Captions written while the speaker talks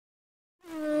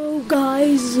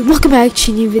Guys, welcome back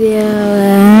to a new video,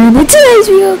 and in today's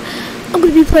video I'm going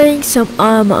to be playing some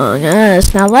Among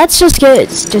Us. Now let's just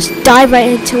dive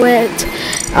right into it.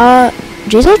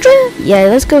 Jace Ultra? Yeah,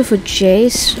 let's go for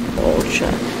Jace Ultra.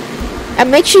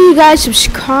 And make sure you guys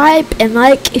subscribe and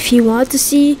like if you want to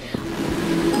see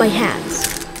my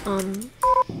hands.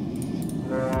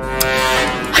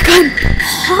 I got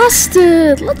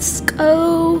imposted. Let's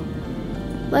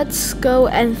go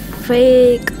and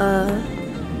fake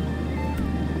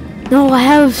no, I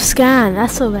have scan.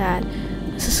 That's so bad.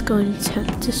 Let's just go and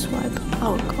attempt to swipe.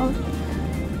 Oh god.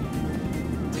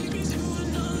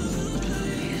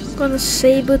 I'm gonna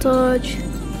sabotage.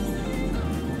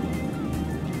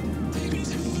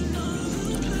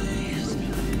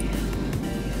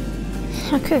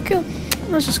 Okay, cool.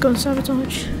 Let's just go and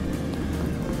sabotage.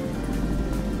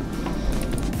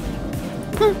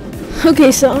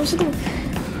 Okay, so I'm just gonna.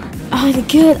 Oh my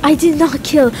god, I did not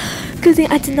kill. Good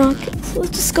thing I did not kill. So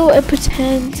let's just go and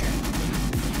pretend.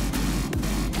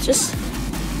 Just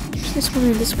this one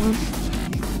and this one.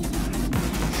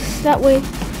 That way,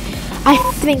 I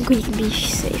think we can be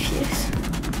safe, yes.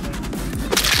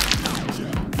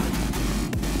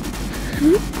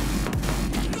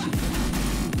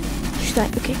 Should I?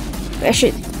 Okay. I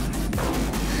should.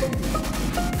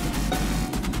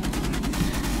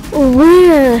 Oh,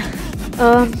 where?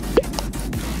 Oh,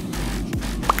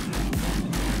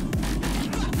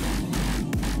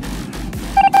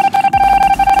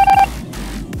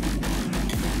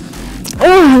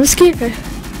 I'm scared.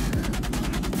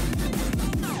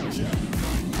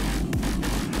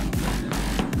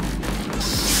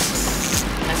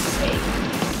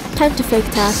 Time to fake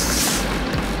tasks.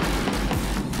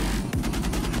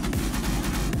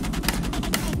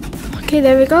 Okay,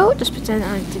 there we go. Just pretend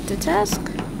I did the task.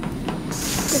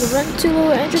 Gonna run to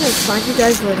lower engine and find you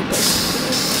guys loading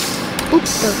place.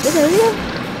 Oops, okay, there we go.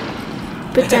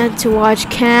 Pretend to watch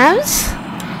cams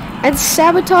and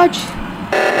sabotage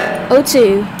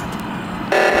O2.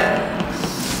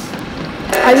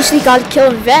 I usually gotta kill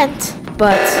and vent,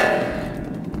 but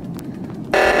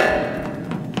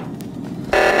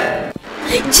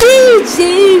GG,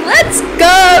 let's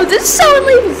go! Did someone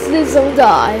leave this zone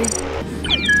die?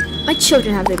 My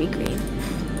children have to be green.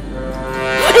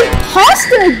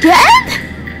 Impostor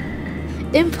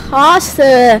again?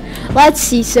 Impostor! Let's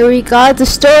see, so we got the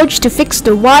storage to fix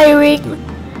the wiring.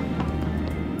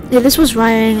 Yeah, this was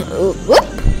wiring. Whoop!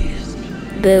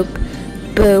 Boop,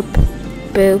 boop,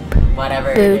 boop.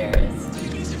 Whatever boop. it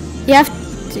is. You have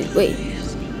to wait.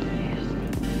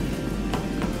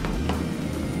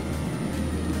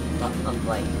 I'm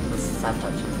like, this is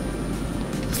sabotage.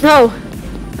 No.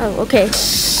 Oh, okay.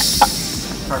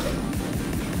 Perfect.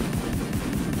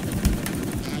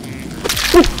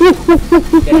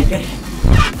 Get it.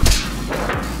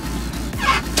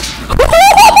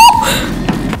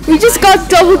 We just got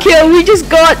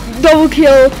double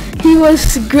kill. He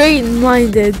was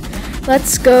great-minded.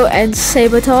 Let's go and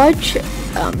sabotage.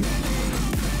 Oh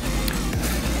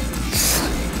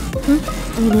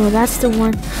no, that's the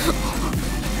one.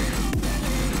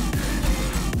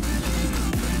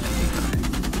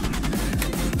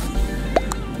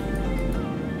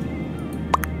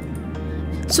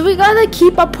 So we gotta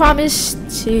keep our promise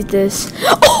to this.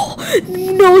 Oh,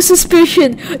 no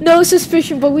suspicion,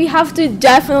 but we have to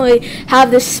definitely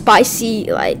have this spicy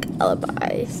like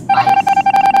alibi.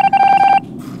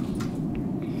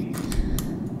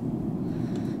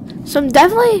 So I'm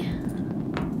definitely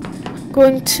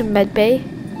going to medbay.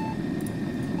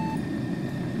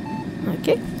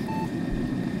 Okay.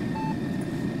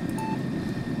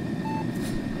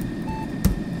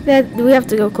 Then we have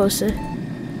to go closer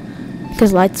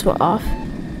because lights were off.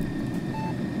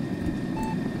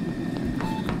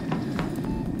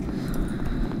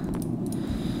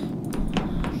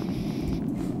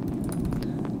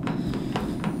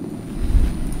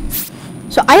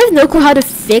 So I have no clue how to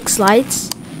fix lights.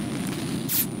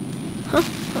 Huh?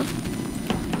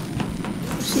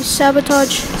 See,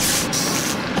 sabotage.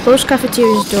 Close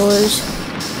cafeteria's doors.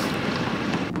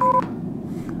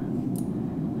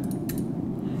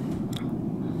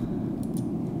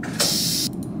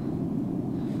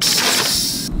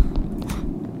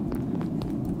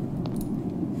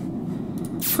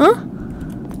 Huh?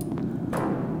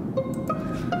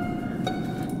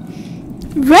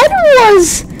 Red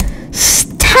was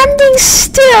standing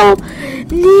still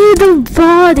near the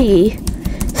body.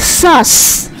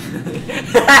 Sus.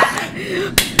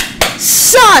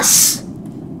 Sus.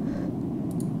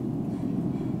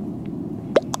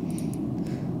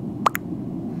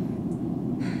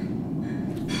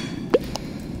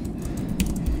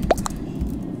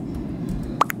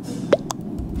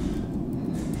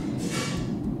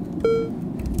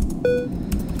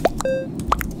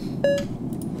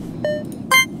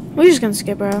 We're just gonna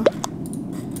skip, bro.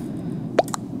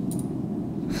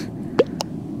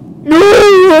 No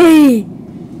way!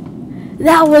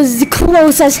 That was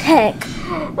close as heck.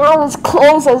 That was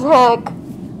close as heck.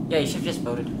 Yeah, you should have just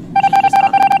voted. You should have just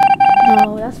voted.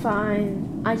 No, that's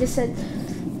fine. I just said,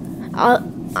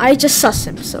 I just sus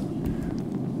him, so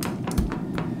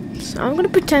I'm gonna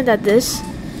pretend that this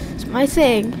is my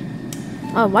thing.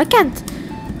 Oh, I can't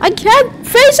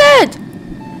face it!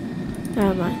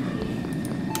 Never mind.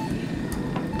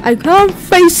 I can't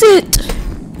face it!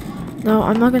 No,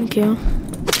 I'm not gonna kill.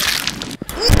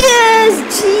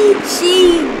 Yes! GG!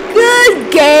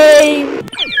 Good game!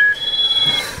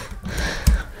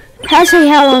 Let's see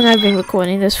how long I've been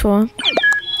recording this for.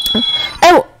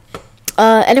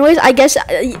 Oh, anyways, I guess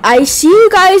I see you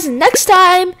guys next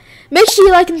time. Make sure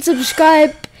you like and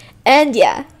subscribe. And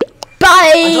yeah,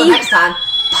 bye. Until next time.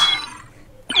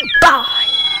 Bye.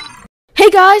 Hey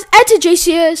guys, enter JC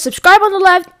here. Subscribe on the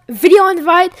left, video on the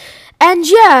right. And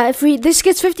yeah, if this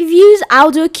gets 50 views,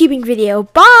 I'll do a keeping video.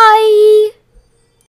 Bye.